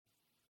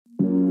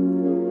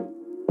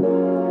You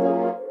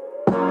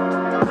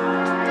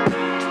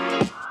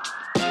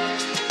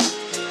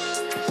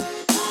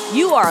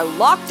are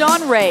Locked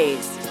On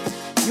Rays,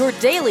 your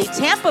daily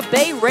Tampa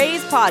Bay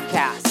Rays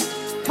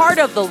podcast. Part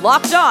of the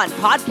Locked On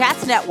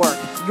Podcast Network,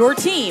 your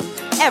team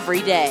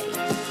every day.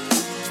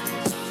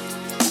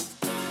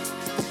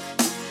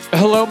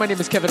 Hello, my name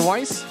is Kevin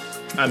Weiss.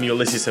 I'm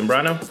Ulysses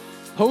Sembrano.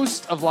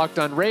 Host of Locked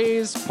On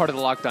Rays, part of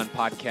the Locked On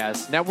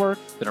Podcast Network,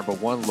 the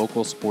 #1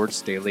 local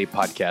sports daily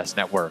podcast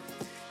network.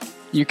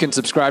 You can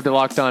subscribe to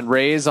Locked On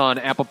Rays on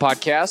Apple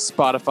Podcasts,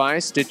 Spotify,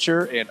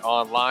 Stitcher, and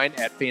online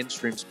at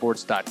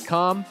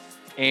fanstreamsports.com.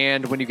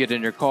 And when you get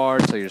in your car,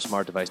 tell your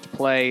smart device to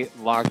play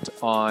Locked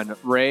On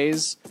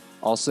Rays.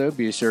 Also,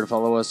 be sure to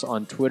follow us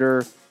on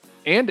Twitter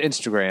and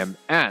Instagram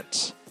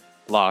at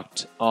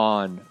Locked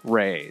On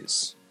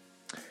Rays.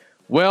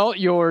 Well,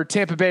 your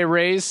Tampa Bay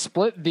Rays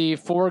split the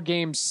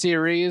 4-game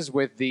series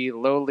with the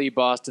lowly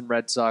Boston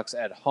Red Sox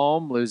at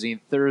home, losing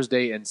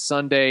Thursday and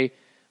Sunday,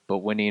 but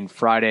winning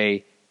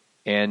Friday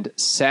and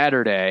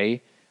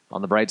Saturday.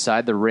 On the bright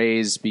side, the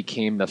Rays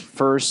became the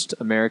first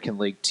American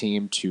League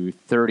team to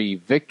 30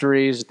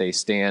 victories. They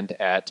stand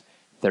at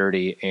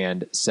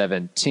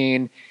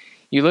 30-17.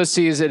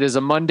 Ulysses, it is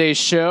a Monday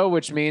show,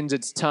 which means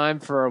it's time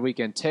for our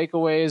weekend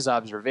takeaways,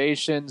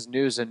 observations,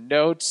 news, and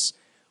notes.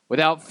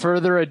 Without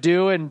further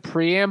ado and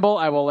preamble,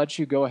 I will let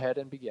you go ahead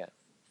and begin.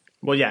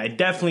 Well, yeah, it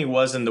definitely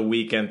wasn't the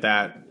weekend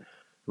that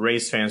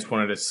Rays fans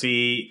wanted to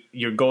see.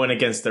 You're going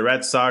against the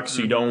Red Sox.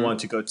 You don't want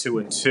to go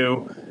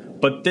 2-2.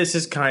 But this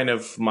is kind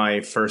of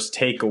my first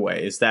takeaway,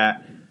 is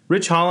that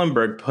Rich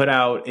Hollenberg put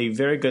out a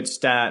very good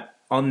stat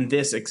on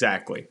this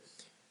exactly.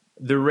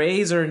 The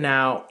Rays are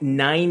now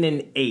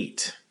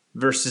 9-8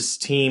 versus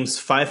teams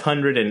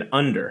 500 and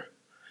under,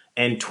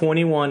 and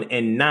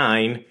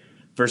 21-9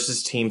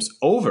 versus teams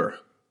over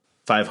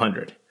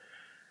 500.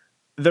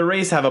 The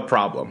Rays have a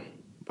problem.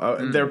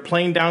 They're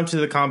playing down to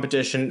the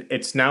competition.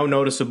 It's now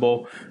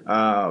noticeable.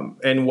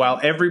 And while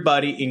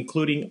everybody,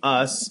 including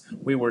us,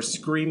 we were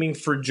screaming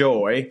for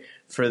joy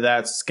for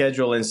that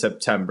schedule in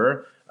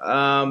September,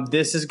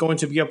 this is going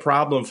to be a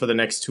problem for the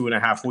next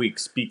 2.5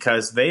 weeks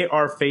because they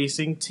are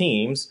facing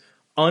teams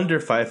under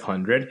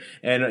 500.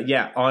 And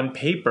yeah, on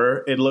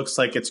paper, it looks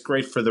like it's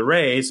great for the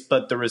Rays,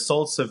 but the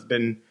results have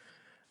been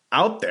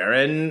out there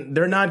and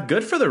they're not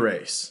good for the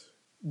Rays.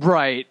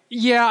 Right.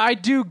 Yeah, I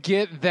do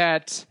get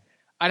that.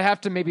 I'd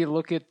have to maybe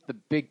look at the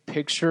big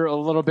picture a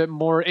little bit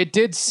more. It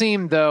did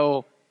seem,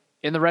 though,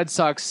 in the Red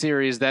Sox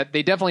series that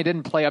they definitely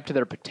didn't play up to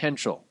their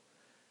potential.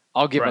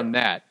 I'll give them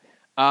that.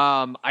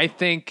 I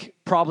think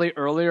probably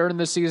earlier in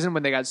the season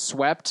when they got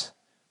swept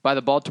by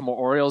the Baltimore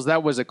Orioles,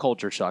 that was a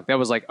culture shock. That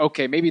was like,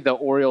 okay, maybe the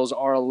Orioles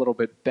are a little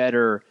bit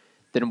better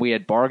than we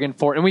had bargained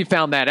for. And we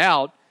found that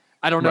out.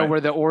 I don't know where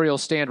the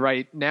Orioles stand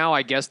right now.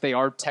 I guess they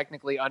are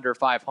technically under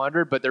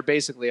 500, but they're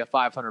basically a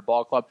 500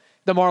 ball club.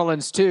 The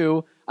Marlins,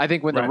 too. I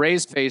think when the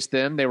Rays faced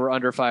them, they were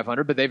under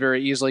 500, but they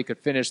very easily could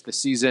finish the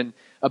season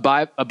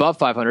above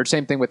 500.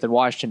 Same thing with the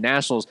Washington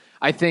Nationals.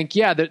 I think,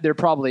 yeah, there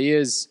probably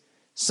is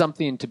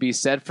something to be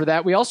said for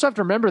that. We also have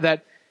to remember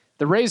that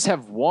the Rays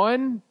have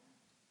won.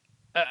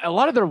 A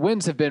lot of their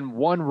wins have been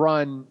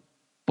one-run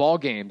ball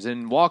games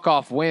and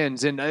walk-off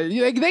wins, and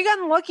they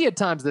gotten lucky at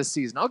times this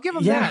season. I'll give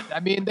them that. I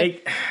mean,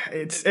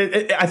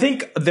 I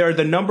think they're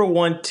the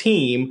 #1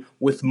 team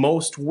with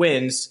most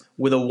wins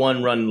with a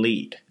one-run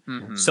lead.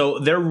 Mm-hmm. So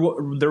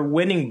they're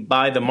winning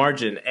by the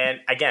margin. And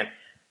again,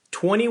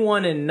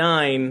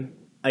 21-9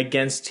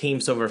 against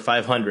teams over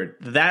 500.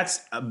 That's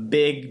a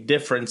big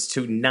difference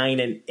to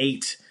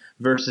 9-8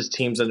 versus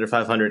teams under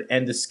 500.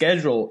 And the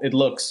schedule, it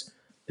looks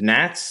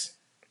Nats,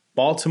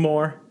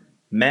 Baltimore,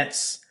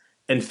 Mets,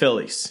 and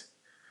Phillies.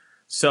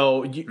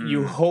 So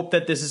you hope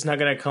that this is not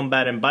going to come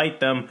back and bite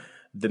them.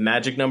 The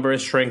magic number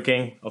is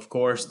shrinking, of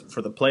course,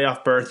 for the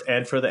playoff berth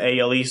and for the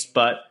AL East.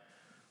 But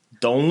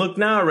don't look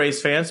now,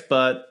 Rays fans,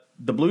 but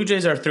the Blue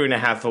Jays are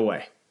 3.5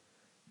 away.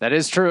 That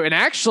is true. And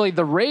actually,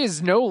 the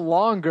Rays no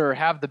longer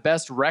have the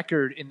best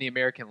record in the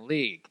American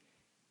League.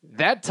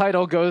 That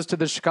title goes to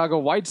the Chicago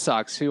White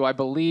Sox, who I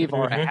believe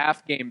are a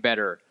half game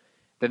better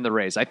than the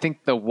Rays. I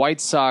think the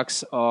White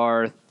Sox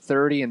are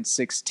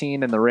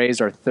 30-16 and the Rays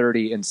are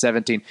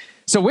 30-17.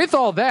 So with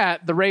all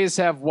that, the Rays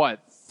have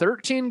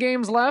 13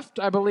 games left,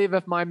 I believe,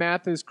 if my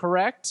math is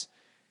correct.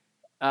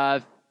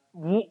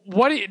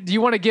 What do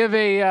you want to give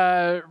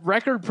a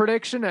record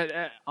prediction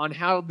on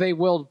how they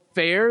will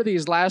fare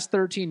these last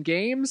 13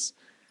 games?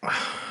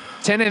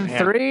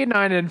 10-3,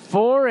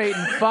 9-4,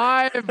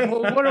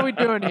 8-5. What are we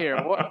doing here?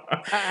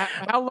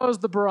 How low is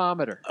the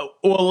barometer?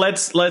 Well,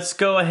 let's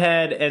go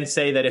ahead and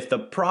say that if the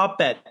prop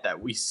bet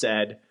that we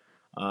said,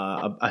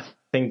 I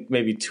think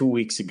maybe 2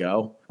 weeks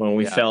ago when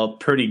we felt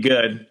pretty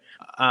good,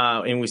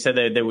 and we said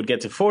that they would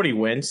get to 40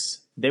 wins,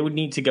 they would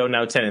need to go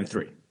now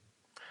 10-3.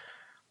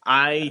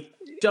 I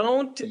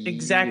don't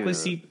exactly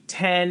see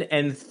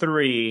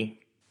 10-3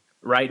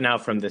 right now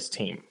from this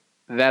team.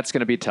 That's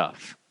going to be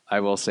tough. I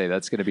will say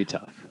that's going to be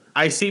tough.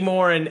 I see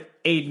more an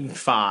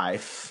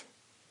 8-5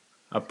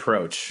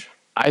 approach.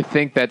 I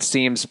think that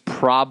seems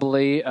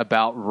probably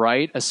about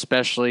right,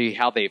 especially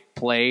how they've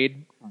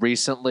played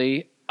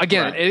recently.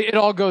 Again, Right. it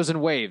all goes in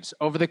waves.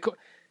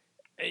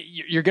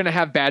 You're going to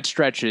have bad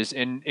stretches,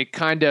 and it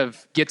kind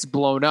of gets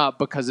blown up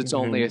because it's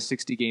only a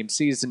 60-game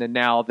season, and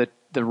now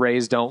the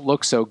Rays don't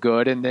look so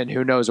good, and then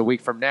who knows, a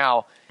week from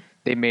now,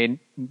 they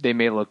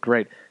may look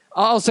great.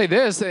 I'll say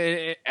this,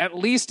 at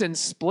least in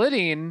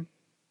splitting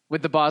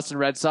with the Boston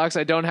Red Sox,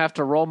 I don't have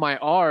to roll my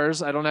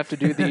R's. I don't have to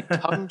do the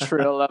tongue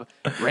trill of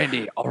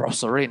Randy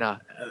Arozarena.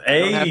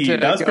 Hey,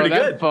 that was pretty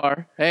good.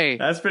 Far. Hey,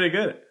 That's pretty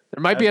good.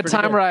 there might be a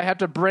time where I have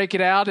to break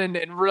it out and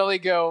really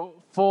go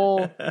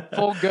full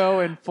go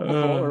and full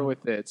bore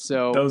with it.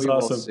 So That was we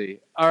awesome. will see.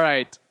 All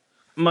right.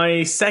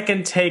 My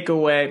second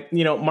takeaway,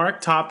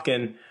 Mark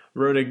Topkin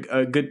wrote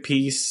a good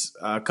piece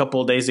a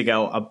couple of days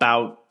ago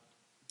about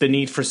the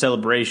need for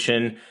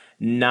celebration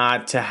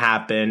not to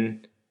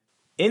happen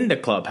in the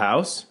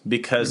clubhouse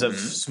because of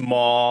such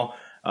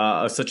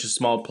a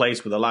small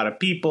place with a lot of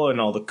people and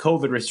all the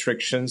COVID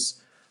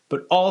restrictions,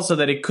 but also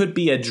that it could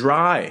be a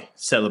dry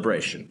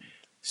celebration.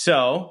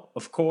 So,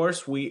 of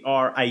course, we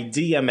are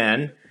Idea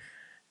Men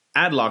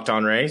at Locked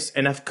On Rays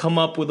and have come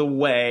up with a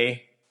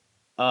way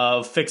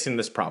of fixing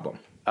this problem.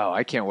 Oh,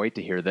 I can't wait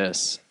to hear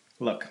this.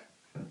 Look,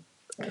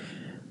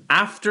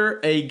 after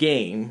a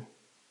game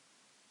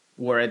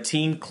where a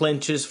team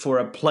clinches for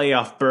a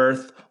playoff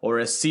berth or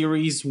a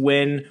series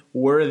win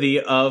worthy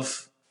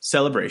of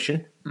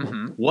celebration,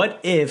 what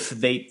if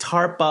they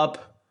tarp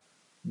up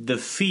the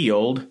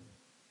field?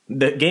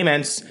 The game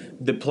ends,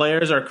 the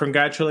players are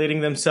congratulating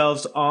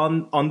themselves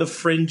on the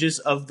fringes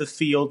of the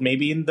field,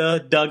 maybe in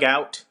the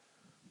dugout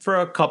for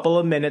a couple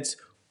of minutes.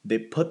 They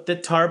put the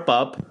tarp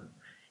up.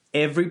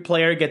 Every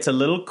player gets a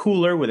little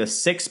cooler with a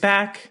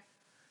 6-pack,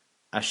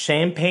 a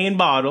champagne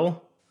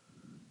bottle,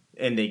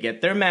 and they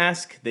get their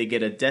mask. They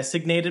get a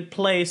designated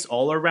place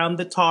all around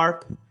the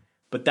tarp.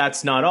 But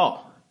that's not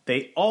all.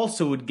 They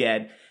also would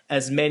get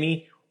as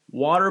many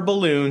water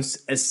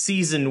balloons as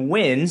season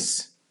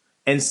wins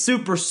and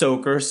super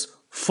soakers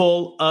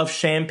full of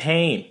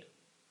champagne.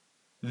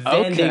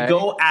 Then they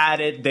go at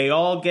it. They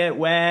all get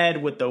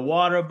wet with the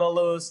water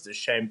balloons, the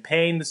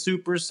champagne, the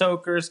super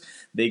soakers.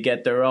 They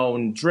get their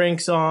own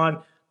drinks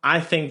on. I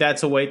think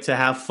that's a way to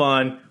have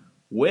fun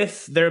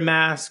with their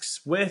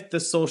masks, with the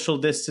social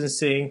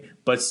distancing,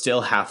 but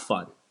still have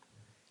fun.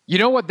 You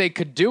know what they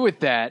could do with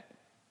that?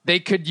 They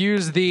could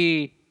use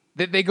they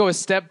go a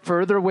step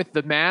further with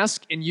the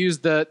mask and use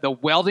the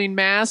welding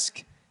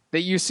mask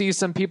that you see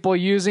some people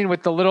using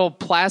with the little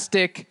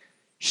plastic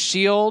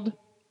shield.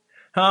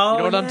 Oh, You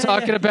know what I'm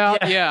talking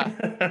about? Yeah.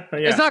 Yeah.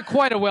 It's not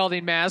quite a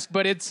welding mask,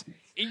 but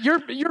you're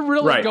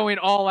really Right. going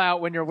all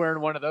out when you're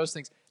wearing one of those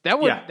things. That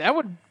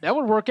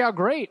would work out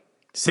great.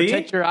 See?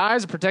 Protect your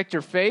eyes, protect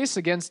your face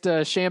against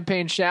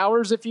champagne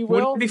showers, if you will.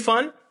 Wouldn't it be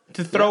fun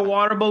to throw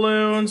water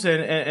balloons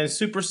and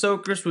super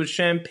soakers with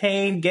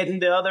champagne, getting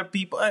the other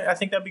people? I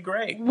think that'd be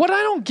great. What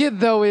I don't get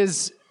though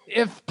is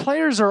if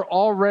players are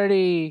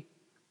already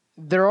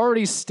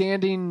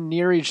standing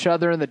near each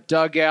other in the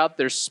dugout,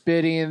 they're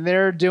spitting,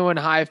 they're doing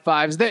high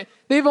fives.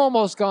 They've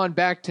almost gone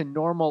back to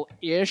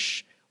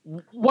normal-ish.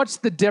 What's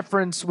the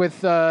difference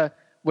with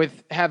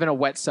having a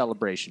wet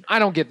celebration? I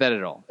don't get that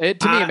at all. To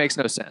me, it makes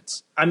no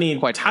sense. I mean,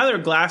 Quite Tyler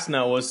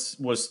Glasnow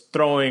was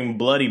throwing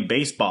bloody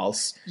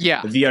baseballs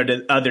Yeah. the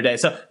other day.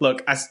 So,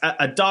 look,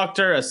 a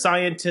doctor, a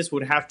scientist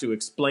would have to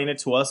explain it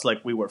to us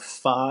like we were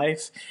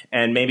 5,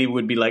 and maybe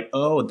would be like,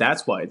 oh,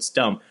 that's why it's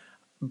dumb.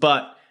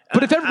 But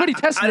But if everybody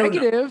tests I don't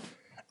know. negative,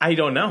 I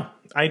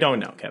don't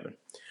know, Kevin.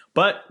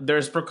 But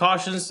there's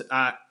precautions.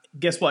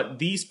 Guess what?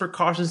 These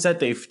precautions that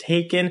they've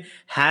taken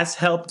has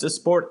helped the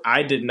sport.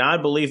 I did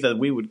not believe that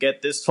we would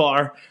get this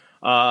far.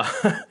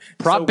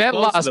 Prop bet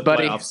close to loss, the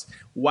buddy. playoffs.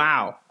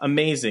 Wow,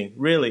 amazing,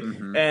 really.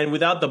 And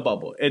without the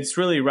bubble, it's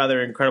really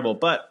rather incredible.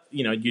 But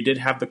you did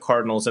have the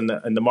Cardinals and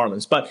the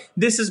Marlins. But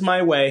this is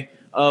my way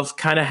of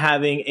kind of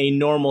having a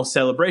normal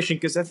celebration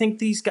because I think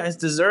these guys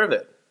deserve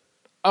it.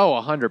 oh,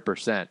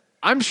 100%.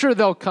 I'm sure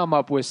they'll come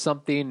up with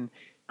something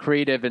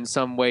creative in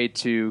some way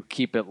to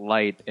keep it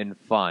light and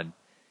fun.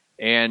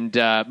 And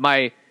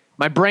my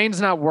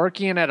brain's not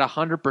working at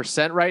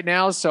 100% right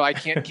now, so I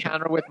can't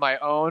counter with my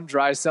own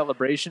dry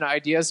celebration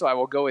idea. So I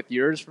will go with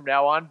yours from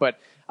now on. But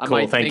I Cool,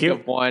 might thank think you.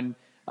 of one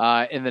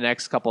in the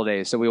next couple of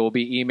days. So we will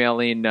be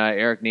emailing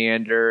Eric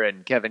Neander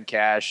and Kevin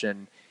Cash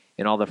and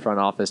all the front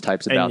office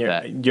types about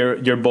that. And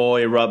your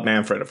boy Rob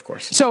Manfred, of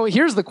course. So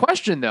here's the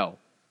question, though.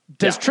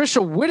 Does Yeah.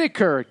 Trisha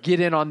Whitaker get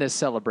in on this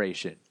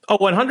celebration? Oh,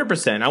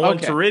 100%. I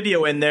want Okay.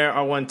 Toribio in there.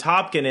 I want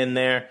Topkin in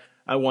there.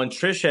 I want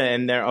Trisha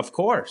in there, of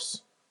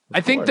course.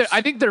 I think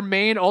their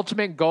main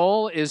ultimate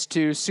goal is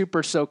to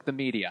super soak the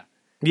media.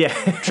 Yeah.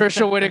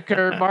 Trisha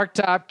Whitaker, Mark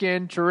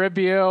Topkin,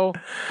 Toribio,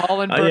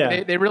 Hollenberg.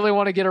 Yeah. They really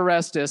want to get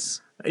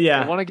Orestes.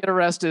 Yeah. They want to get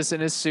Orestes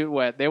in his suit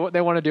wet. They want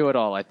to do it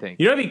all, I think.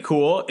 You know what'd be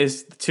cool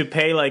is to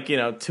pay like,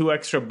 $2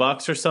 extra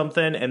or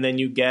something, and then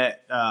you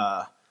get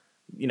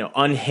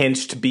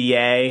unhinged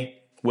BA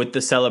with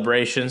the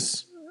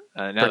celebrations,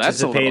 Now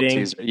that's a little participating,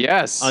 teaser.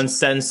 Yes.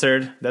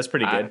 uncensored. That's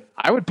pretty good.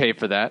 I would pay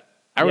for that.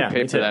 I would Yeah,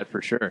 pay me for too. that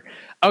for sure.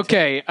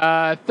 Okay,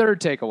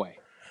 third takeaway.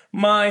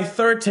 My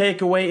third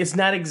takeaway is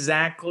not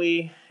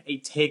exactly a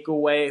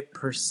takeaway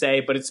per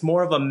se, but it's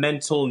more of a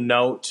mental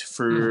note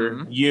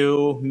for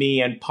you,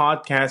 me, and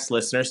podcast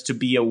listeners to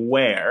be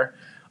aware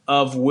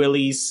of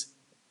Willie's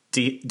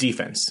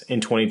defense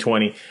in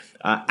 2020.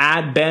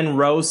 Ad Ben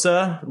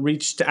Rosa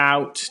reached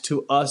out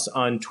to us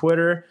on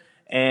Twitter,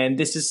 and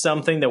this is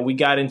something that we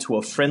got into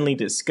a friendly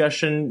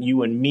discussion,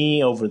 you and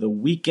me, over the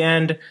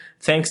weekend,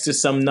 thanks to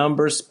some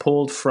numbers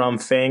pulled from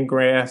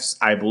Fangraphs,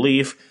 I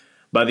believe,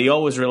 by the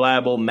always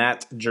reliable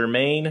Matt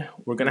Germain.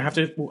 We're going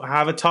to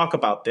have a talk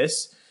about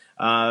this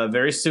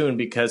very soon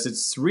because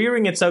it's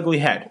rearing its ugly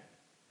head.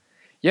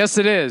 Yes,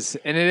 it is.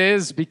 And it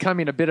is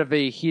becoming a bit of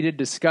a heated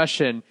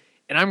discussion.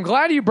 And I'm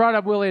glad you brought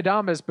up Willy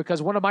Adames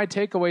because one of my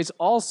takeaways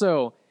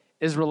also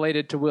is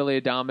related to Willy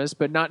Adames,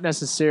 but not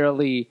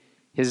necessarily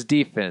his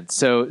defense.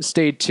 So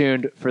stay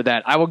tuned for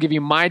that. I will give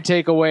you my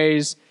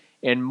takeaways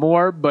and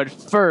more. But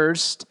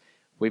first,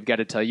 we've got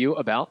to tell you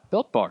about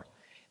Built Bar.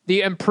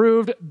 The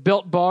improved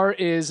Built Bar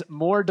is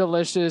more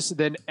delicious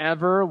than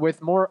ever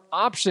with more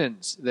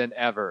options than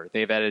ever.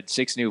 They've added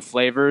 6 new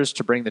flavors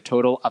to bring the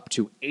total up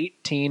to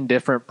 18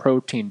 different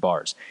protein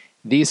bars.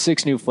 These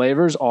 6 new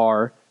flavors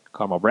are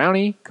caramel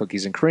brownie,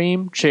 cookies and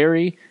cream,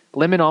 cherry,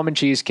 lemon almond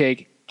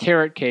cheesecake,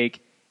 carrot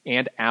cake,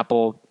 and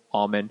apple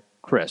almond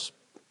crisp.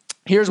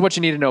 Here's what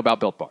you need to know about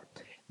Built Bar.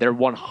 They're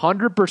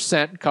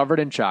 100% covered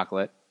in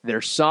chocolate.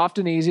 They're soft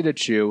and easy to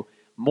chew.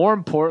 More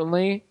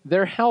importantly,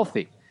 they're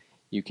healthy.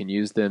 You can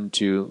use them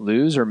to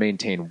lose or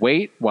maintain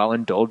weight while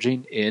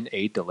indulging in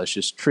a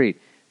delicious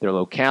treat. They're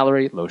low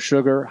calorie, low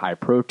sugar, high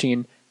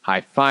protein,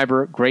 high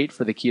fiber, great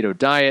for the keto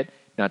diet,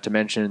 not to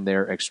mention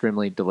they're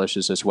extremely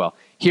delicious as well.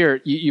 Here,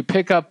 you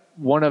pick up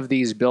one of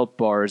these Built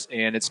Bars,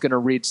 and it's going to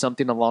read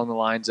something along the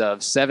lines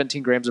of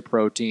 17 grams of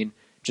protein,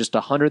 just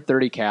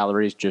 130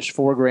 calories, just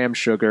 4 grams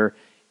sugar,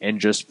 and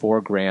just 4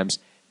 grams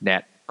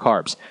net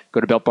carbs.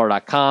 Go to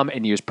BuiltBar.com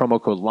and use promo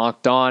code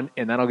LOCKEDON,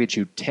 and that'll get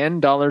you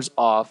 $10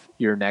 off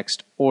your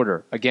next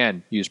order.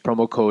 Again, use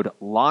promo code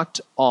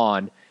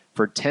LOCKEDON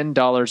for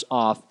 $10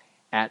 off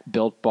at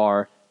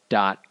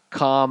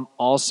BuiltBar.com.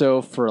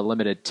 Also, for a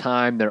limited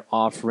time, they're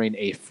offering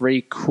a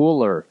free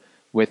cooler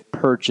with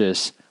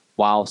purchase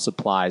while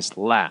supplies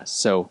last.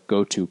 So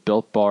go to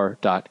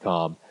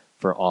BuiltBar.com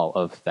for all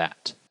of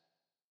that.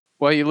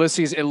 Well,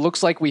 Ulysses, it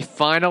looks like we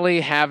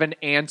finally have an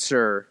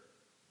answer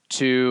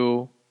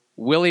to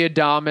Willy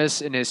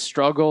Adames and his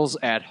struggles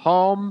at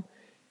home.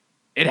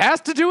 It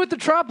has to do with the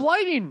Trop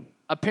lighting,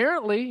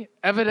 apparently,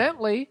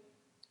 evidently.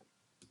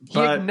 He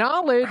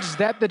acknowledged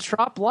that the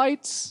Trop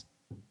lights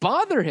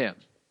bother him.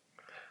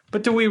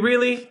 But do we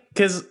really?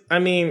 Because, I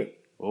mean,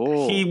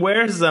 he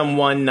wears them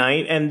one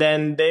night, and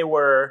then they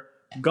were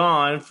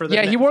gone for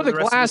the he wore the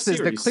rest glasses,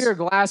 of the clear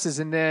glasses,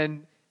 and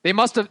then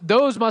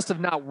those must have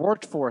not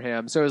worked for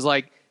him. So it was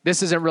like,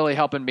 this isn't really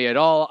helping me at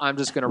all. I'm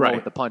just going to roll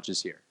with the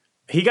punches here.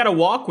 He got to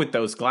walk with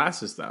those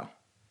glasses, though.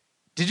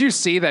 Did you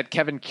see that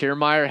Kevin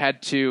Kiermaier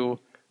had to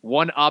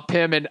one-up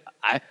him? And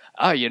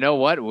you know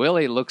what?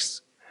 Willie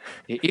looks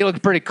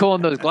pretty cool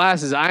in those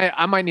glasses.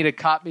 I might need to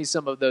cop me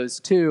some of those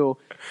too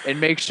and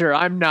make sure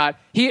I'm not.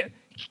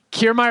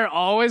 Kiermaier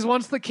always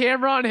wants the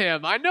camera on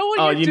him. I know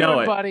what you're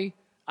doing, buddy.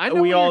 I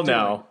know. We all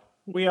know.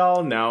 We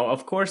all know.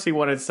 Of course, he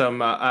wanted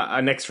some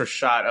an extra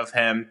shot of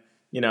him.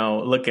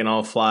 Looking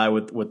all fly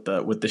with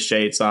the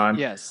shades on.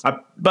 Yes.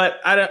 But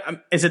I don't.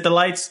 Is it the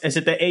lights? Is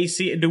it the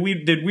AC?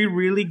 Did we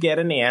really get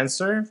an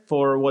answer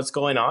for what's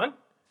going on?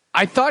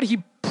 I thought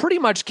he pretty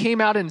much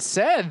came out and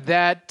said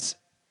that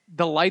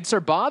the lights are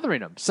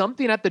bothering him.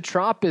 Something at the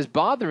Trop is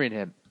bothering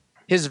him.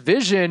 His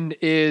vision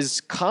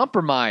is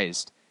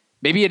compromised.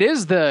 Maybe it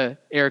is the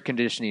air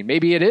conditioning.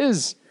 Maybe it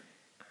is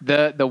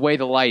the way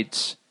the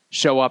lights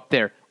show up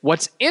there.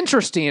 What's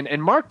interesting,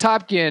 and Mark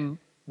Topkin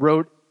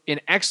wrote an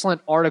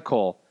excellent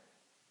article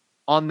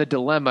on the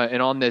dilemma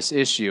and on this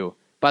issue.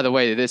 By the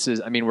way,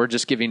 we're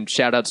just giving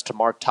shout outs to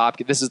Mark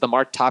Topkin. This is the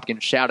Mark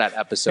Topkin shout out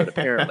episode,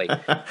 apparently.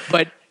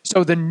 But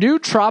so the new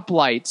Trop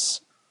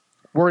lights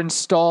were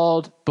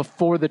installed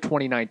before the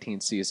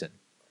 2019 season.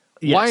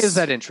 Yes. Why is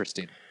that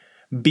interesting?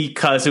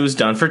 Because it was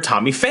done for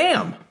Tommy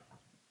Pham.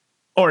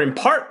 Or in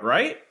part,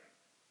 right?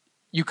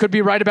 You could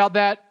be right about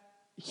that.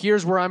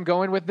 Here's where I'm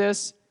going with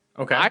this.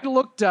 Okay. I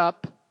looked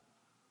up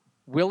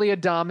Willy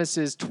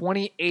Adames'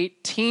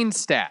 2018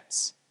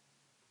 stats,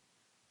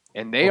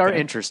 and they are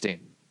interesting.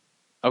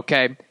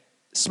 Okay.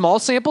 Small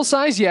sample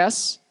size,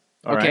 yes.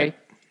 All right.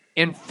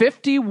 In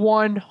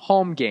 51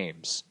 home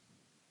games,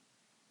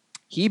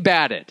 he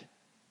batted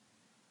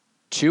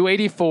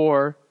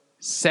 .284,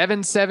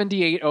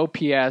 778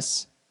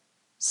 OPS,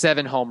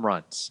 7 home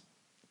runs.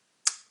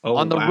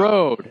 On the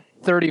road,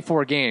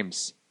 34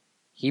 games,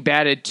 he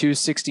batted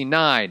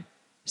 .269,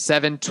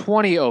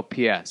 720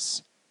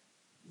 OPS,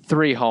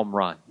 3 home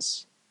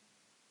runs.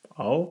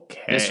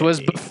 Okay. This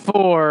was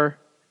before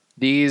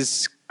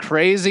these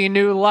crazy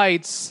new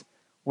lights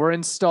were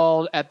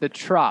installed at the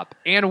Trop.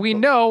 And we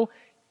know,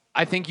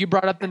 I think you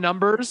brought up the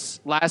numbers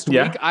last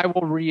week. I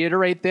will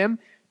reiterate them.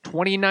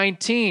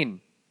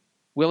 2019,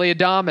 Willy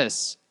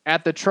Adames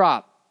at the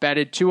Trop,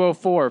 batted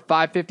 .204,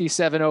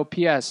 557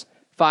 OPS,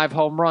 5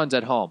 home runs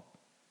at home.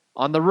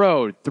 On the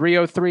road,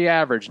 .303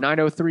 average,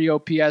 903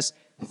 OPS,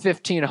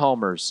 15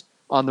 homers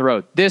on the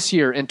road. This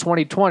year in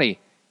 2020,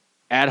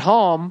 at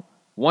home,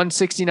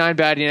 169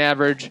 batting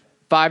average,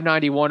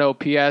 591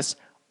 OPS.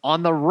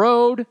 On the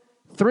road,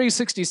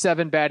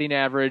 367 batting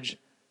average,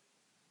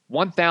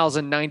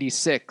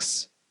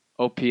 1,096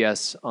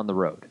 OPS on the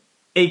road.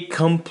 A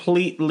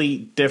completely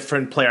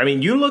different player. I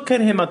mean, you look at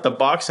him at the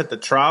box at the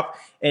Trop,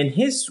 and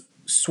his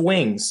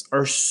swings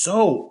are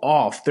so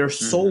off. They're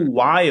so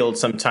wild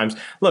sometimes.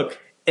 Look,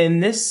 in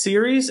this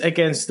series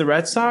against the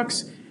Red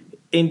Sox,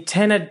 in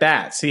 10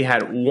 at-bats, he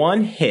had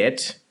 1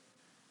 hit,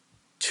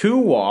 2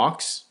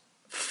 walks,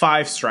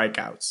 5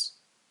 strikeouts.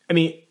 I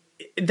mean,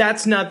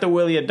 that's not the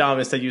Willy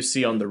Adames that you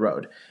see on the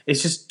road.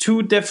 It's just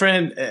 2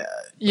 different players.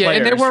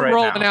 And they weren't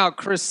rolling now. out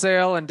Chris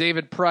Sale and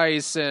David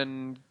Price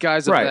and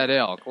guys of that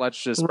ilk.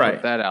 Let's just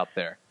put that out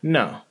there.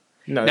 No.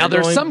 Now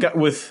there's some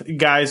with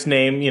guys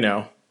named,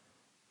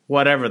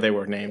 whatever they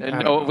were named.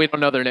 We don't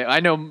know their name. I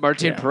know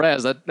Martin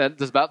Perez. That's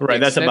about the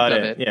That's extent about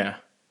of it. Yeah.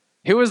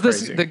 Who was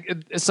this?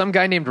 Some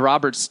guy named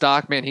Robert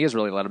Stock. Man, he has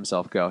really let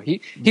himself go.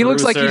 He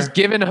looks like he's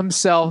given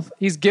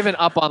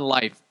up on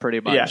life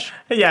pretty much.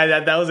 Yeah.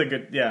 That was a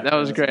good. Yeah, that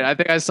was great. I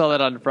think I saw that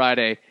on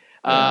Friday.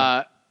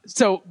 Yeah.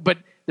 But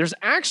there's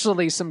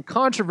actually some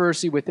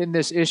controversy within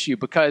this issue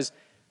because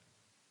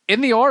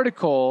in the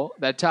article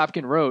that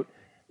Topkin wrote,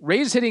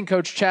 Rays hitting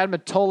coach Chad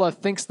Mottola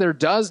thinks there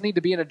does need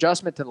to be an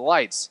adjustment to the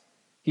lights.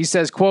 He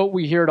says, quote,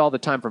 "We hear it all the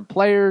time from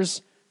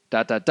players, ...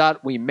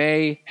 We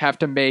may have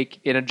to make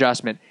an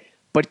adjustment."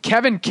 But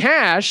Kevin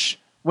Cash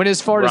went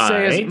as far to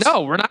say,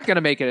 "No, we're not going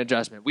to make an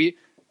adjustment. We're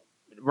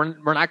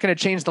not going to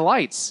change the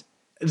lights."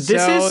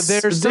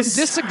 There's some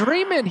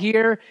disagreement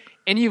here,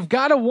 and you've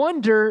got to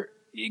wonder.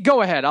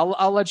 Go ahead.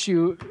 I'll let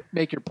you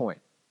make your point.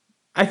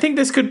 I think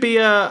this could be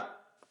a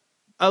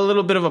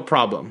little bit of a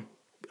problem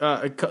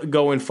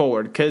going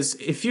forward because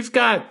if you've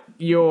got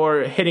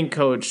your hitting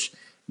coach,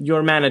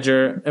 your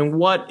manager, and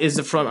what is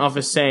the front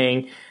office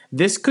saying,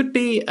 this could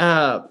be.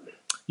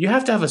 You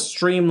have to have a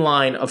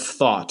streamline of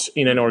thought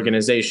in an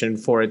organization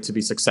for it to be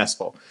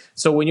successful.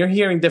 So when you're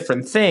hearing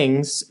different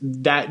things,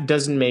 that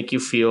doesn't make you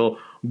feel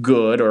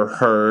good or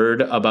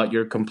heard about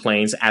your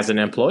complaints as an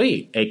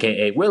employee,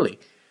 aka Willie.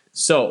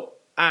 So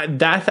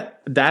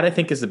that I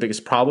think is the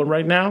biggest problem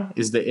right now,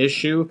 is the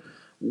issue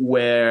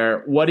where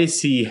what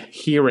is he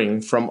hearing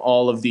from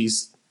all of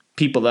these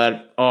people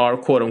that are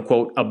quote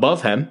unquote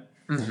above him?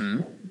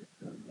 Mm-hmm.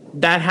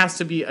 That has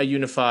to be a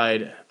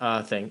unified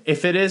thing.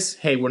 If it is,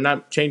 hey, we're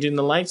not changing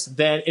the lights,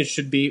 then it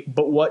should be,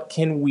 but what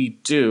can we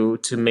do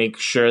to make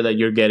sure that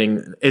you're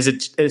getting, is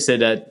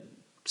it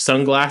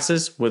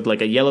sunglasses with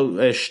like a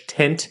yellowish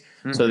tint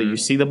so that you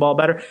see the ball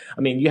better?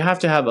 I mean, you have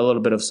to have a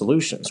little bit of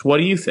solutions. What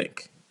do you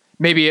think?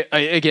 Maybe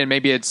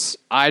it's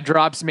eye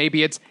drops,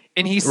 maybe it's,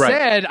 and he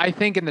said, I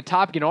think in the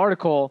Topkin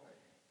article,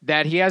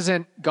 that he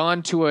hasn't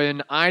gone to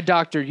an eye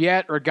doctor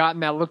yet or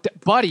gotten that looked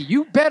at. Buddy,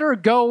 you better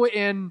go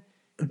and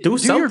do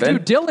your due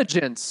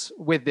diligence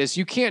with this.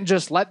 You can't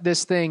just let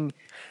this thing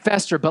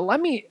fester. But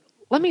let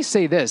me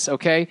say this,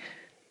 okay?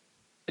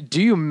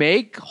 Do you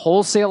make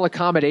wholesale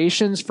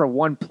accommodations for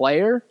one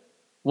player,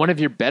 one of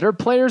your better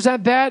players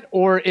at that,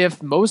 or if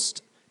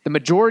the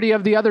majority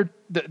of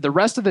the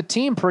rest of the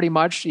team, pretty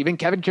much, even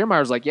Kevin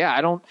Kiermaier's like, yeah,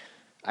 I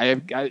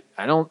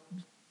don't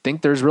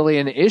think there's really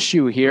an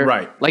issue here.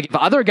 Right. Like if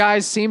other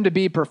guys seem to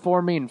be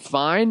performing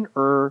fine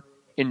or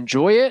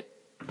enjoy it,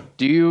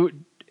 do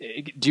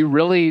you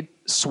really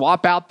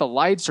swap out the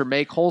lights or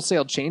make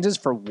wholesale changes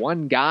for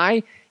one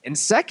guy? And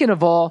second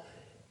of all,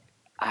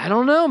 I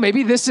don't know,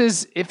 maybe this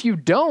is, if you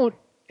don't,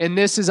 and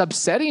this is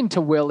upsetting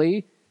to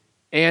Willie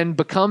and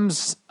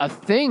becomes a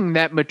thing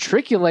that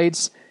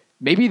matriculates,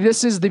 maybe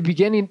this is the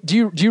beginning.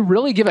 Do you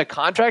really give a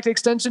contract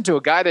extension to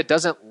a guy that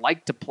doesn't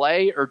like to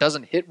play or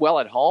doesn't hit well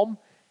at home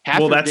half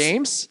your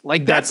games?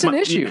 Like that's an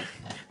issue.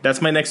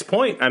 That's my next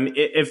point. I mean,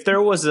 if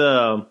there was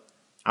a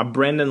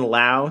Brendan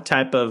Lau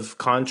type of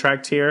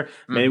contract here,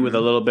 maybe with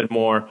a little bit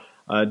more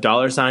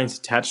dollar signs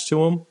attached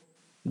to him,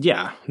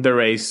 yeah, the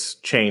Rays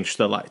changed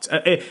the lights.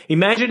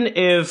 Imagine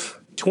if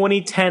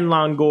 2010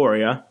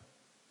 Longoria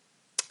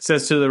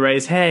says to the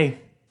Rays, hey,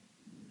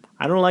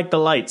 I don't like the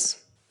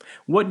lights.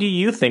 What do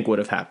you think would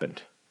have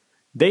happened?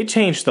 They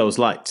changed those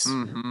lights.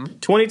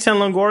 2010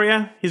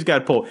 Longoria, he's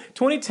got pulled.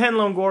 2010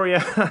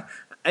 Longoria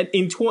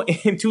in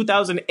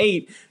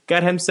 2008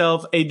 got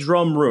himself a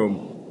drum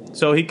room.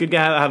 So he could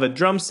have a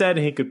drum set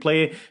and he could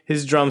play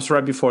his drums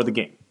right before the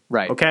game.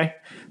 Right. Okay?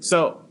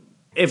 So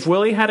if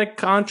Willie had a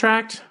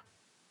contract,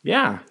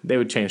 yeah, they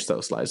would change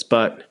those lights.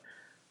 But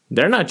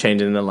they're not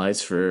changing the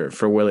lights for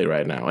Willie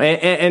right now.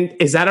 And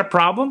is that a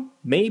problem?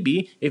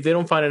 Maybe, if they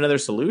don't find another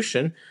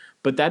solution.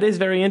 But that is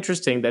very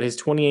interesting that his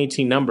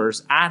 2018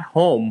 numbers at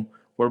home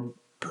were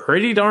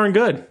pretty darn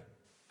good.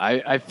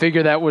 I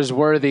figure that was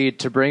worthy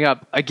to bring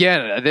up.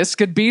 Again, this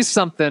could be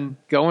something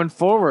going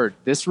forward.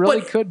 This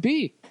really could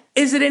be.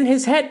 Is it in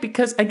his head?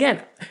 Because,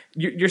 again,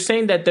 you're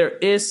saying that there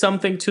is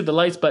something to the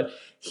lights, but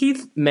he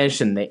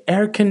mentioned the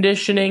air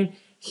conditioning.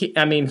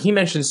 He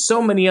mentioned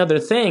so many other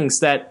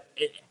things that,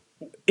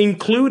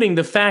 including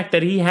the fact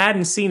that he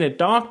hadn't seen a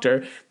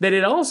doctor, that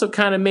it also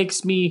kind of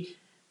makes me,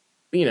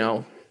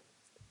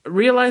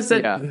 realize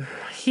that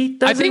he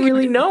doesn't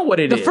really know what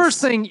it is. The first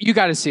thing, you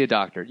got to see a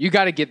doctor. You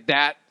got to get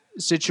that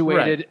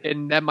situated,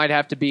 and that might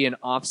have to be an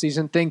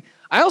off-season thing.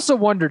 I also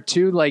wonder,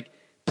 too, like,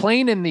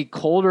 playing in the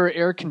colder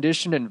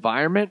air-conditioned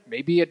environment,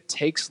 maybe it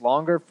takes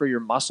longer for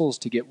your muscles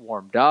to get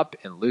warmed up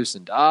and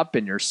loosened up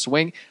and your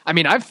swing. I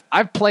mean,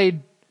 I've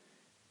played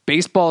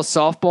baseball,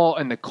 softball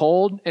in the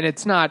cold, and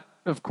it's not,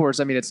 of course,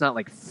 it's not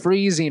like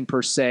freezing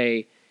per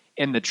se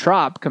in the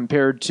trop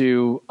compared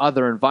to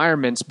other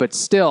environments, but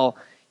still,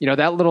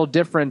 that little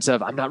difference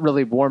of I'm not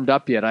really warmed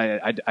up yet.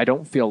 I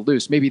don't feel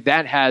loose. Maybe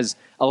that has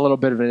a little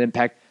bit of an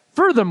impact.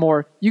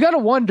 Furthermore, you got to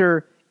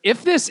wonder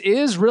if this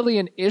is really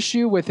an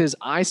issue with his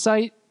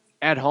eyesight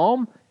at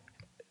home.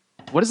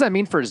 What does that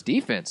mean for his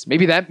defense?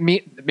 Maybe that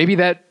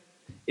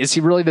is he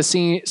really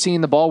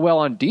seeing the ball well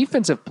on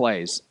defensive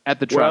plays at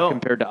the Trop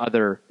compared to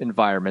other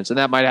environments? And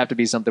that might have to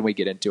be something we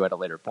get into at a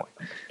later point.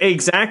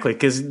 Exactly,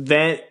 because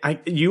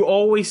you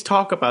always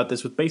talk about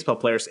this with baseball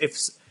players. If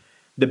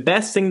the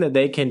best thing that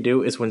they can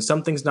do is when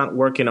something's not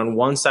working on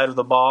one side of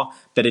the ball,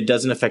 that it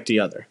doesn't affect the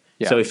other.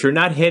 Yeah. So if you're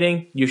not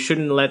hitting, you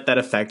shouldn't let that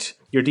affect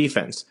your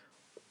defense.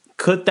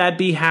 Could that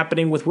be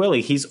happening with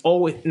Willie? He's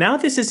always now.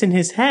 This is in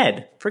his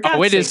head. For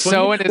God's it is sake.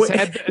 so in his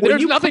head.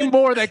 There's nothing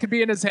more that could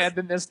be in his head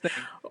than this thing.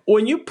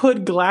 When you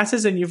put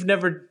glasses and you've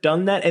never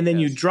done that, and then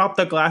you drop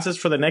the glasses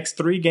for the next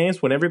 3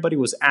 games when everybody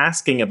was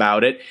asking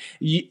about it,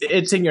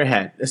 it's in your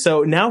head.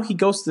 So now he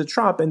goes to the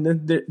Trop, and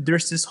then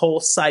there's this whole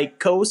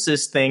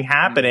psychosis thing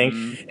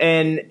happening,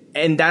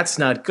 and that's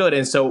not good.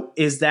 And so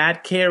is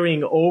that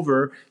carrying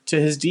over to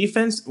his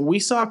defense? We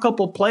saw a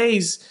couple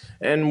plays.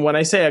 And when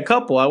I say a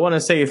couple, I want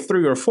to say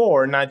 3 or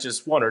 4, not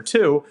just 1 or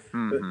 2,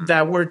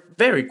 that were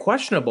very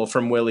questionable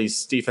from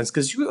Willie's defense,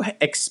 because you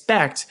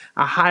expect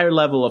a higher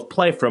level of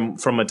play from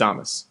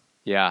Adames.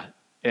 Yeah,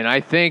 and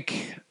I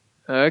think,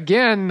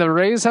 again, the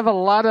Rays have a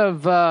lot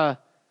of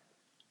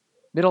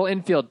middle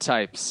infield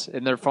types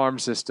in their farm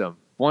system,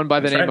 one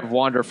by the name of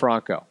Wander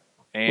Franco.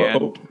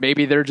 And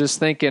maybe they're just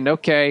thinking,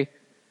 okay,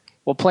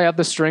 we'll play out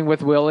the string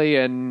with Willie,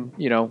 and,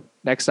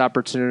 next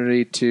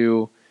opportunity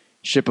to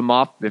ship him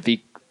off if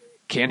he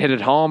can't hit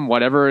it home,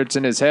 whatever it's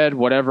in his head,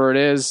 whatever it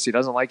is, he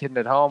doesn't like hitting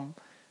it home,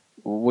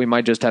 we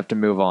might just have to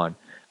move on.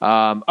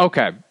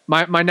 Okay,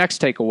 my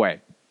next takeaway.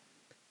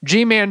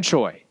 Ji-Man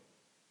Choi.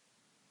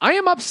 I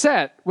am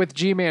upset with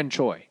Ji-Man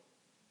Choi.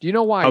 Do you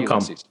know why? How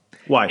come?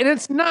 Why? And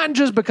it's not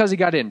just because he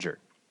got injured.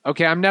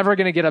 Okay, I'm never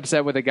going to get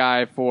upset with a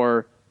guy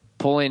for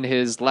pulling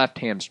his left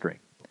hamstring.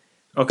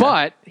 Okay.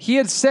 But he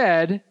had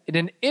said in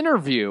an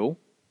interview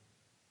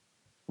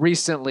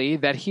recently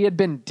that he had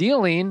been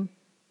dealing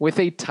with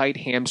a tight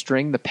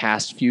hamstring the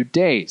past few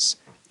days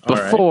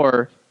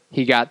before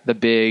he got the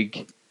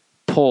big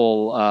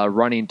pull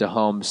running to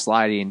home,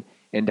 sliding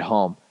into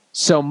home.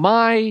 So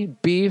my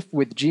beef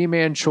with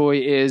Ji-Man Choi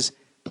is,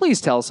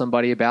 please tell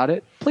somebody about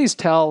it. Please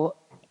tell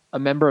a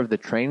member of the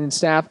training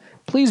staff.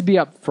 Please be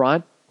up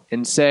front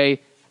and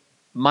say,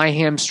 my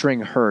hamstring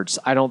hurts.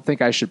 I don't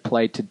think I should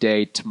play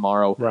today,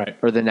 tomorrow,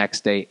 or the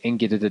next day, and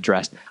get it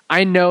addressed.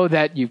 I know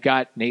that you've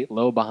got Nate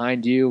Lowe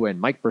behind you,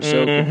 and Mike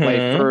Brousseau can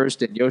play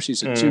first, and Yoshi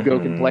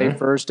Satsugo can play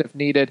first if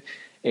needed,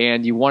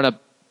 and you want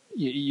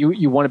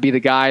to be the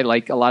guy,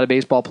 like a lot of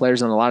baseball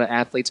players and a lot of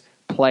athletes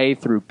play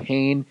through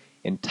pain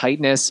and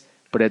tightness,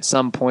 but at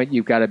some point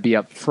you've got to be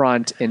up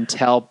front and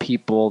tell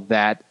people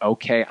that,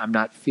 okay, I'm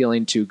not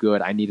feeling too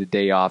good. I need a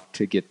day off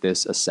to get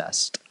this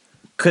assessed.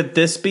 Could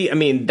this be,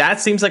 that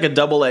seems like a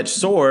double-edged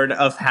sword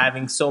of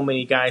having so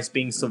many guys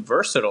being so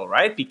versatile,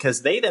 right?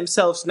 Because they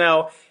themselves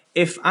know,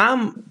 if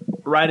I'm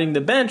riding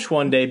the bench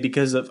one day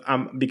because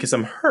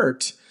I'm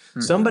hurt,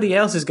 somebody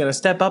else is going to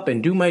step up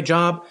and do my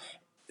job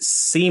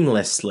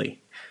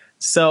seamlessly.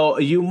 So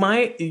you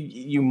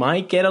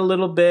might get a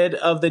little bit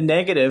of the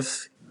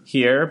negative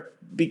here,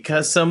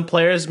 because some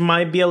players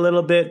might be a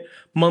little bit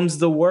mum's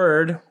the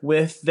word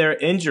with their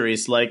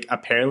injuries, like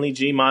apparently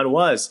Ji-Man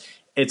was.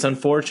 It's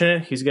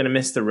unfortunate. He's going to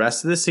miss the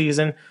rest of the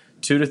season,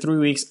 2 to 3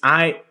 weeks.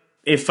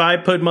 If I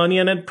put money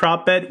on a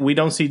prop bet, we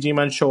don't see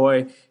Ji-Man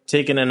Choi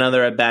taking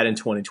another at bat in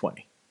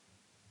 2020.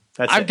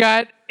 I've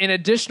got an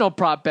additional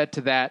prop bet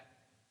to that.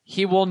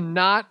 He will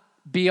not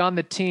be on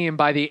the team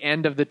by the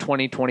end of the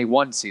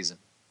 2021 season.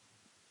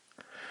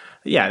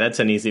 Yeah, that's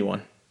an easy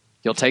one.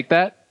 You'll take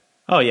that?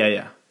 Oh,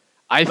 yeah.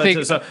 I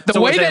think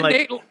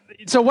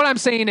so what I'm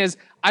saying is,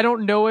 I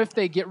don't know if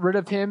they get rid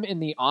of him in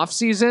the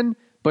offseason,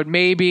 but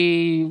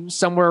maybe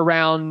somewhere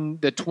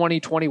around the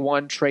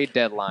 2021 trade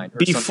deadline.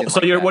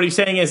 What you're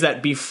saying is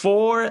that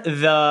before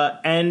the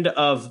end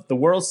of the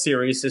World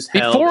Series is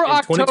held before in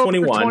October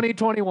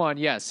 2021,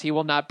 yes, he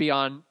will not be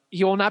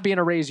in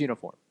a Rays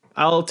uniform.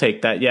 I'll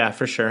take that, yeah,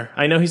 for sure.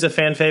 I know he's a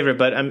fan favorite,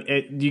 but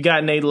you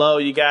got Nate Lowe,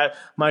 you got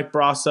Mike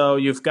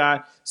Brousseau, you've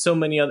got so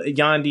many other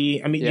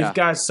Yandy. You've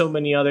got so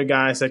many other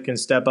guys that can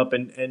step up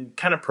and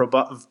kind of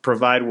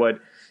provide what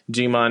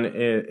G-Man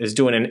is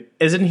doing. And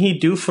isn't he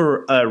due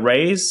for a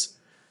raise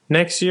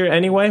next year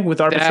anyway with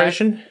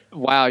arbitration?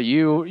 Wow,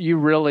 you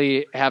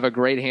really have a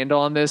great handle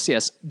on this.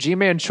 Yes,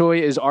 G-Man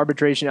Choi is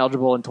arbitration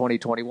eligible in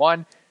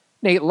 2021.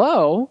 Nate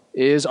Lowe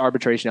is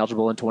arbitration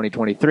eligible in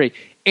 2023.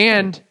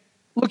 And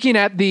looking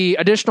at the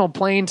additional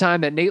playing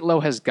time that Nate Lowe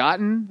has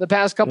gotten the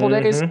past couple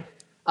days,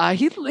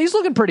 he's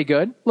looking pretty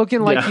good.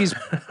 Looking like he's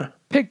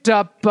picked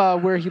up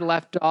where he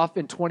left off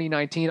in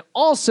 2019.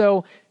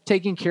 Also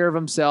taking care of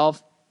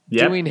himself,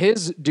 doing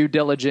his due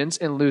diligence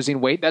and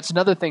losing weight. That's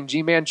another thing.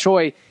 G-Man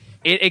Choi,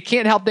 it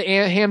can't help the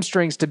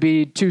hamstrings to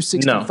be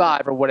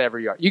 265 or whatever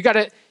you are. You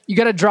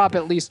gotta drop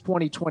at least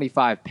 20,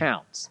 25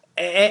 pounds.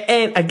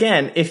 And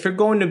again, if you're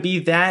going to be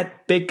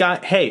that big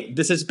guy, hey,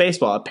 this is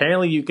baseball.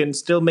 Apparently you can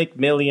still make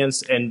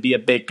millions and be a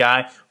big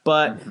guy.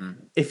 But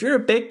if you're a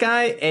big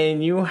guy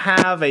and you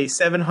have a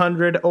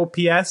 700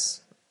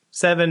 OPS,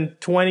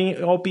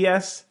 720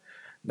 OPS,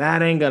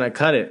 that ain't going to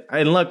cut it.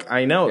 And look,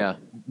 I know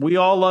we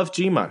all love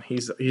G-Man.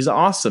 He's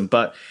awesome.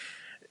 But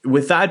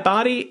with that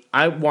body,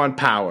 I want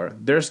power.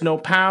 There's no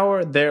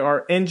power. There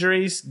are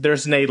injuries.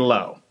 There's Nate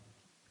Lowe.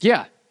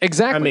 Yeah,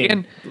 exactly. I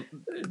mean, and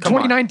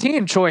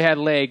 2019, Choi had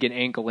leg and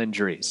ankle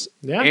injuries.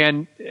 Yeah.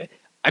 And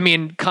I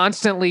mean,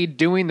 constantly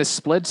doing the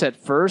splits at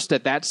first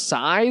at that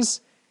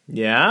size.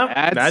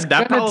 Yeah. That's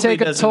going to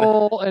take a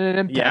toll and an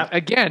impact.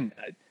 Again,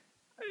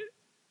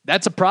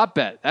 that's a prop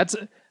bet.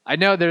 I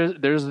know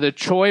there's the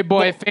Choi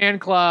Boy fan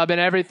club and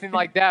everything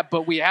like that,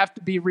 but we have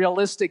to be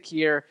realistic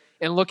here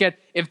and look at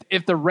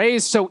if the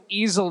Rays so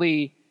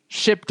easily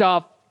shipped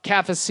off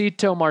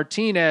Cafecito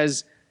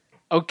Martinez.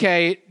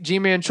 Okay,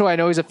 G-Man Choi, I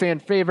know he's a fan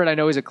favorite. I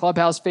know he's a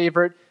clubhouse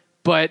favorite,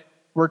 but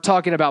we're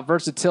talking about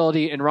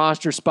versatility and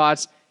roster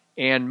spots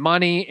and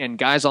money and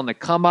guys on the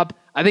come up.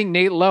 I think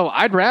Nate Lowe,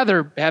 I'd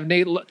rather have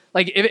Nate Lowe.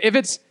 Like, if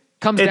it's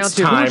comes down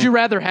to who would you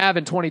rather have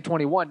in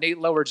 2021, Nate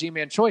Lowe or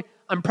G-Man Choi,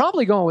 I'm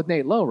probably going with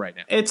Nate Lowe right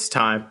now. It's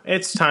time.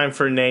 It's time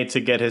for Nate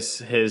to get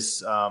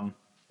his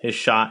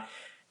shot.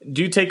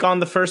 Do you take on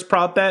the first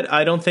prop bet?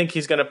 I don't think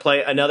he's going to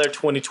play another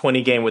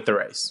 2020 game with the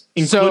Rays,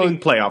 including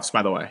playoffs,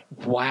 by the way.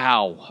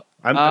 Wow.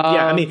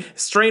 I mean,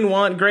 strain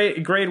one,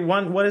 grade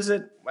one. What is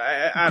it?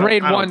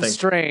 Grade one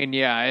strain,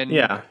 yeah.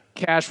 And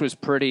Cash was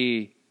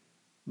pretty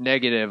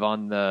negative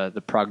on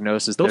the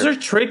prognosis. Those are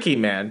tricky,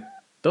 man.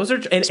 Those are,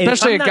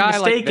 especially and a guy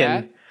like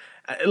that.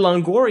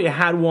 Longoria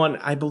had one,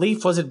 I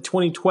believe, was it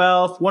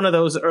 2012? One of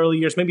those early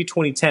years, maybe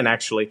 2010,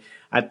 actually,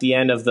 at the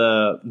end of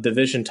the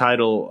division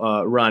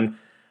title run.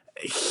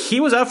 He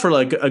was out for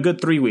like a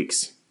good 3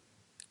 weeks.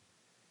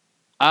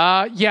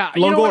 Yeah. Longoria,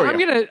 you know what? I'm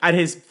gonna at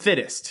his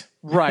fittest.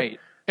 Right.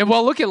 And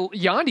well, look at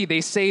Yandy.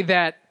 They say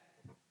that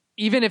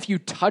even if you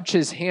touch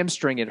his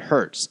hamstring, it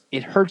hurts.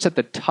 It hurts at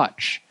the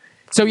touch.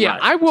 So, yeah,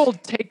 I will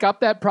take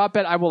up that prop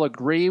bet. I will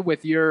agree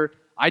with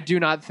I do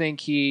not think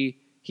he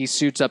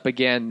suits up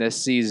again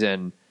this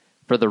season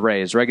for the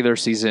Rays, regular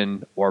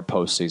season or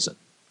postseason.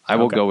 I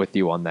will go with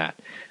you on that.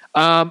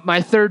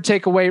 My third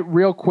takeaway,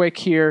 real quick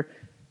here.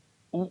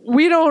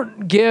 We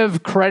don't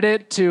give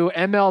credit to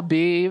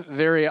MLB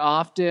very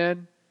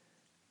often.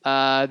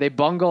 They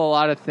bungle a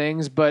lot of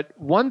things, but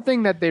one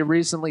thing that they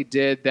recently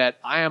did that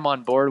I am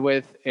on board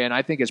with and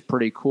I think is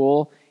pretty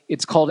cool,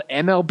 it's called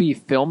MLB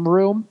Film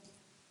Room.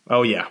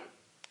 Oh, yeah.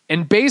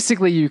 And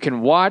basically you can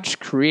watch,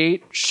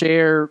 create,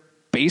 share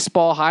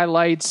baseball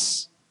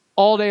highlights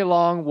all day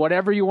long,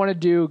 whatever you want to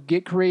do,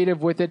 get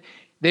creative with it.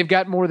 They've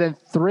got more than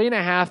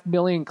 3.5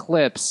 million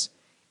clips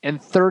and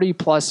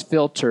 30-plus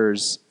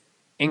filters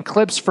and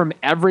clips from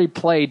every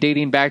play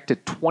dating back to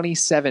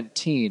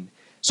 2017.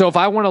 So if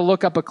I want to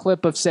look up a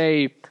clip of,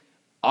 say,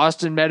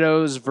 Austin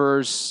Meadows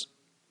versus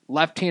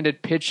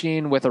left-handed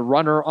pitching with a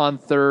runner on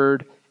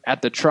third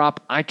at the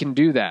Trop, I can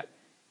do that.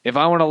 If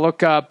I want to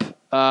look up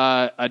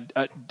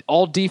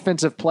all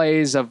defensive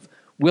plays of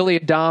Willie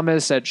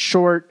Adames at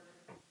short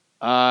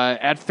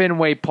at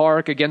Fenway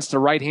Park against a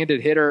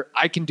right-handed hitter,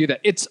 I can do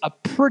that. It's a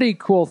pretty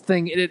cool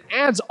thing, and it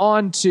adds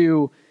on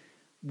to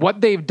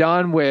what they've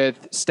done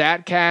with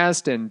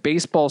StatCast and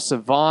Baseball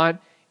Savant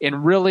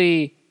and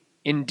really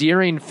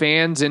endearing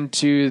fans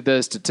into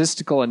the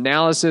statistical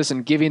analysis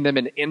and giving them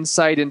an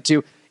insight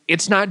into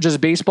it's not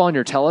just baseball on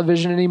your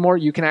television anymore.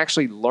 You can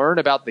actually learn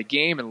about the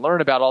game and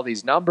learn about all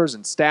these numbers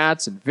and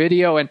stats and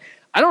video. And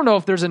I don't know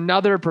if there's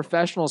another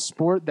professional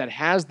sport that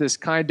has this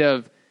kind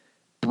of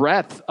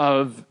breadth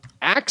of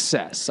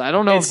access. I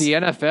don't know if the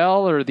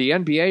NFL or the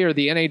NBA or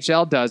the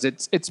NHL does.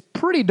 It's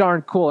pretty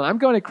darn cool. And I'm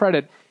going to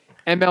credit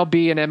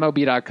MLB and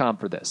MLB.com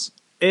for this.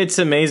 It's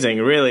amazing,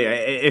 really.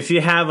 If you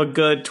have a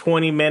good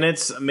 20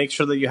 minutes, make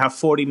sure that you have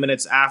 40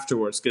 minutes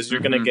afterwards because you're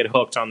going to get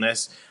hooked on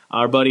this.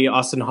 Our buddy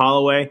Austin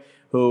Holloway,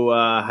 who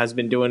has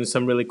been doing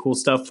some really cool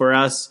stuff for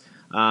us,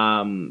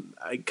 kind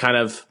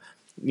of,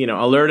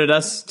 alerted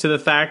us to the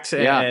fact.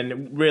 Yeah.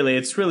 And really,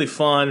 it's really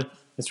fun.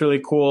 It's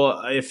really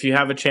cool. If you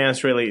have a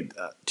chance, really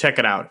check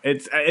it out.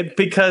 It's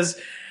because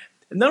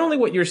not only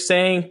what you're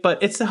saying,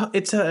 but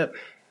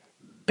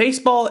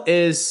baseball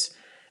is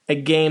a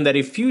game that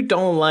if you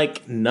don't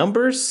like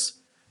numbers,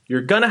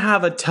 you're going to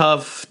have a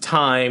tough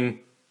time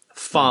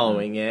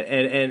following it,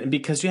 and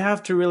because you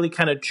have to really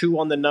kind of chew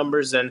on the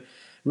numbers and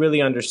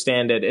really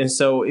understand it. And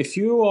so if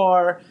you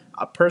are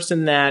a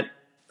person that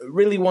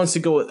really wants to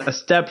go a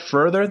step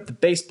further, the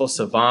Baseball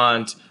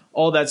Savant,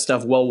 all that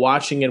stuff, while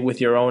watching it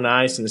with your own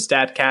eyes and the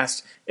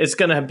StatCast, it's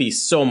going to be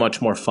so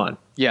much more fun.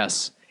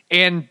 Yes.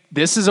 And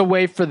this is a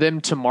way for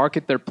them to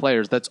market their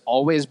players. That's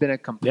always been a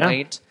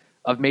complaint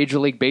of Major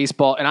League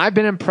Baseball. And I've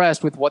been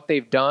impressed with what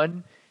they've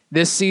done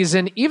this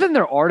season. Even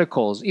their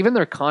articles, even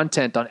their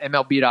content on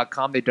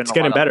MLB.com, they've done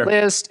a lot of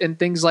lists and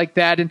things like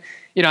that. And,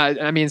 you know,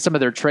 I mean, some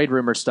of their trade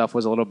rumor stuff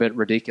was a little bit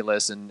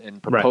ridiculous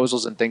and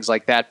proposals and things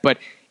like that. But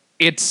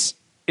it's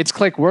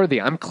click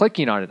worthy. I'm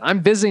clicking on it.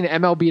 I'm visiting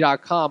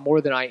MLB.com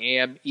more than I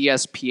am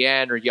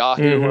ESPN or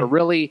Yahoo or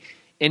really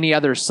any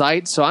other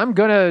site. So I'm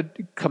going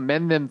to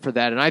commend them for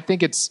that. And I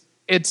think it's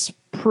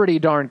pretty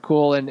darn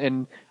cool.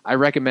 And I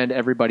recommend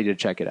everybody to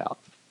check it out.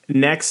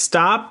 Next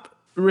stop,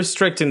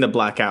 restricting the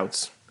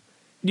blackouts.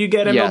 You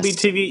get MLB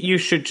TV, you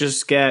should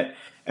just get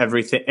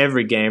everything,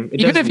 every game.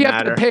 Even if you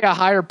have to pay a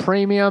higher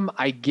premium,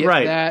 I get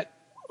that.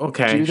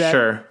 Okay,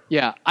 sure.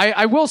 Yeah.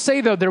 I will say,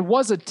 though, there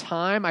was a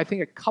time, I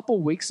think a couple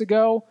weeks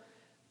ago,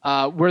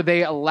 where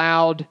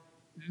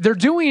they're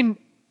doing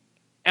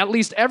at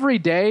least every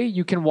day,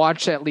 you can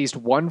watch at least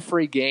one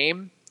free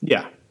game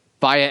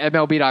via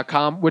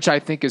MLB.com, which I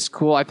think is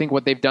cool. I think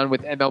what they've done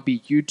with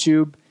MLB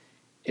YouTube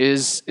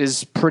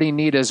is pretty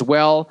neat as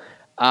well.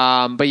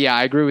 But yeah,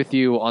 I agree with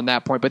you on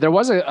that point. But there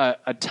was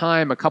a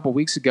time a couple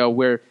weeks ago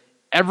where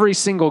every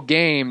single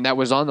game that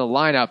was on the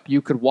lineup,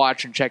 you could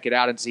watch and check it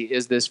out and see,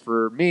 is this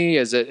for me?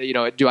 Is it,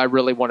 do I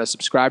really want to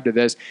subscribe to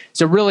this?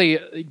 So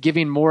really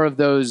giving more of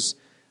those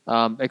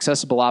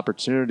accessible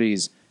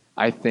opportunities,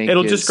 I think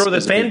it'll just grow the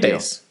fan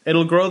base.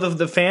 It'll grow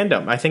the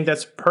fandom. I think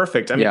that's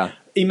perfect. I mean,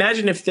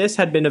 imagine if this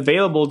had been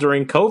available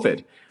during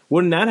COVID.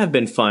 Wouldn't that have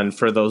been fun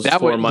for those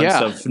 4 months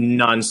of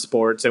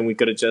non-sports, and we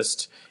could have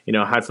just,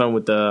 had fun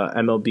with the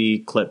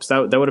MLB clips? That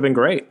would have been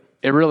great.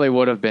 It really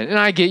would have been. And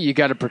I get you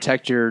got to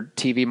protect your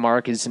TV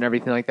markets and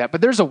everything like that,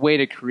 but there's a way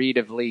to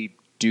creatively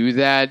do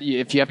that.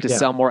 If you have to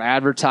sell more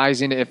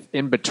advertising, if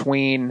in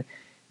between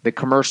the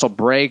commercial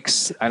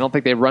breaks, I don't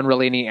think they run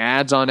really any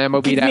ads on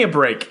MLB. Give me a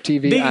break.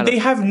 TV. They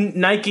have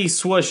Nike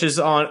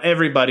swooshes on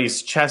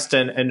everybody's chest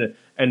and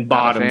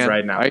bottoms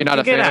right now. Are you not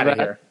a fan Get out of of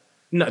here.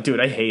 No, dude,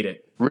 I hate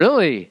it.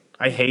 Really?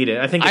 I hate it.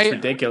 I think it's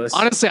ridiculous.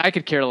 Honestly, I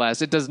could care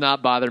less. It does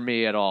not bother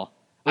me at all.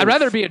 I'd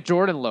rather be a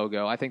Jordan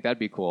logo. I think that'd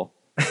be cool.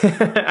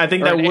 I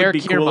think that would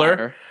be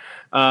cooler.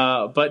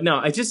 Kiermaier. But no,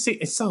 I just see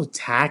it's so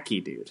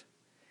tacky, dude.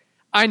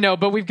 I know,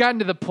 but we've gotten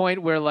to the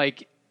point where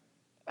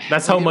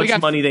that's how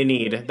much money they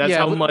need. That's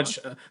how much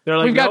they're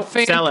like. We've got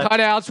fan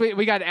cutouts.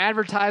 We got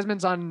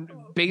advertisements on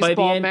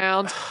baseball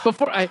mounds.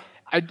 Before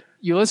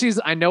Ulysses,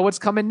 I know what's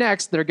coming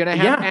next. They're going to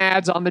have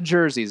ads on the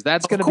jerseys.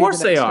 That's going to be the next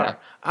step. Of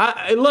course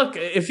they are. Look,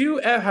 if you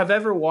have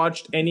ever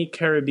watched any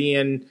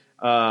Caribbean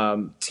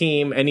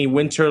team, any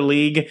winter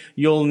league,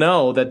 you'll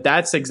know that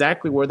that's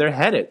exactly where they're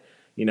headed.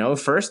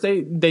 First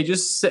they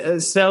just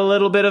sell a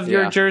little bit of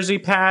your jersey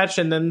patch,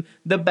 and then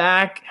the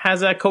back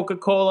has a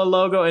Coca-Cola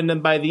logo, and then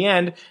by the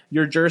end,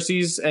 your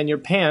jerseys and your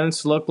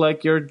pants look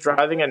like you're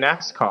driving a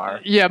NASCAR.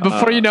 Yeah,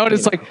 before you know it,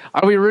 it's like,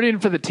 are we rooting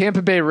for the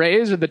Tampa Bay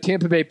Rays or the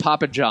Tampa Bay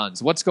Papa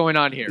Johns? What's going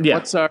on here? Yeah,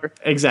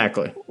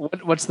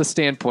 what's the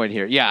standpoint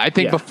here? Yeah, I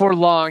think before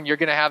long you're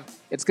gonna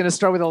it's gonna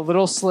start with a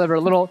little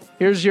sliver,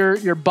 here's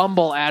your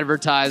Bumble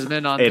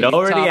advertisement on it.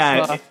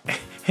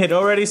 It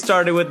already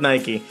started with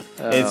Nike.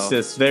 It's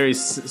just very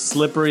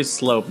slippery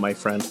slope, my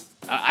friend.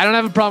 I don't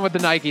have a problem with the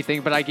Nike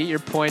thing, but I get your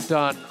point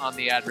on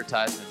the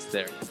advertisements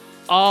there.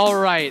 All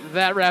right,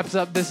 that wraps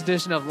up this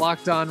edition of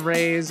Locked On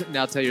Rays.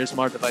 Now tell your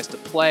smart device to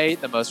play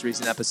the most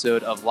recent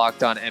episode of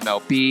Locked On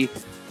MLB.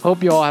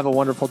 Hope you all have a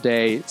wonderful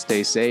day.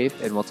 Stay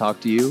safe, and we'll talk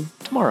to you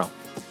tomorrow.